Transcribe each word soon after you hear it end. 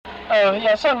Oh,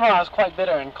 yeah, Sun Ra is quite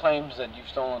bitter and claims that you've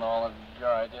stolen all of your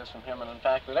ideas from him, and in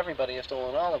fact that everybody has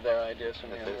stolen all of their ideas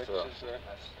from him, which is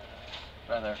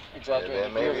rather exaggerated. Yeah,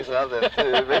 maybe something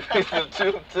too. Maybe some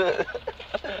truth to.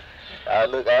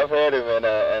 I've heard him, and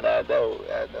I know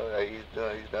that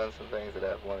he's done some things that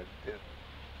I've wanted to do.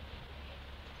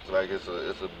 It's like it's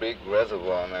a big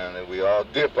reservoir, man, that we all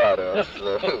dip out of.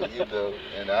 So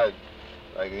and a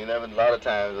lot of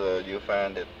times you'll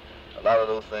find that a lot of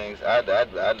those things.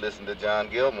 I'd listen to John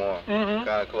Gilmore kind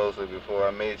of closely before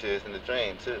I made Chasing the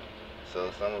Train too.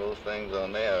 So some of those things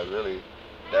on there are really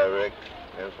direct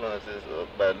influences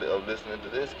of listening to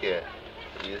this cat.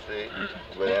 You see,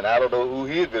 but then I don't know who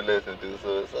he'd been listening to,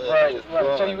 so it's right.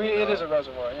 Growing, so it is a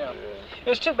reservoir, yeah.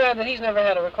 It's too bad that he's never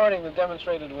had a recording that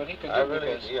demonstrated what he could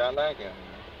do. I like him.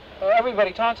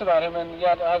 Everybody talks about him, and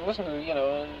yet I've listened to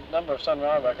a number of Sun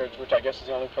Ra records, which I guess is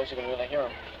the only place you can really hear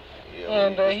him. Yeah,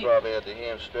 and he probably had to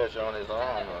hear him stretch on his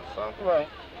arm or something. Right.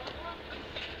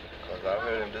 Because I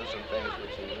heard him do some things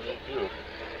which are really beautiful.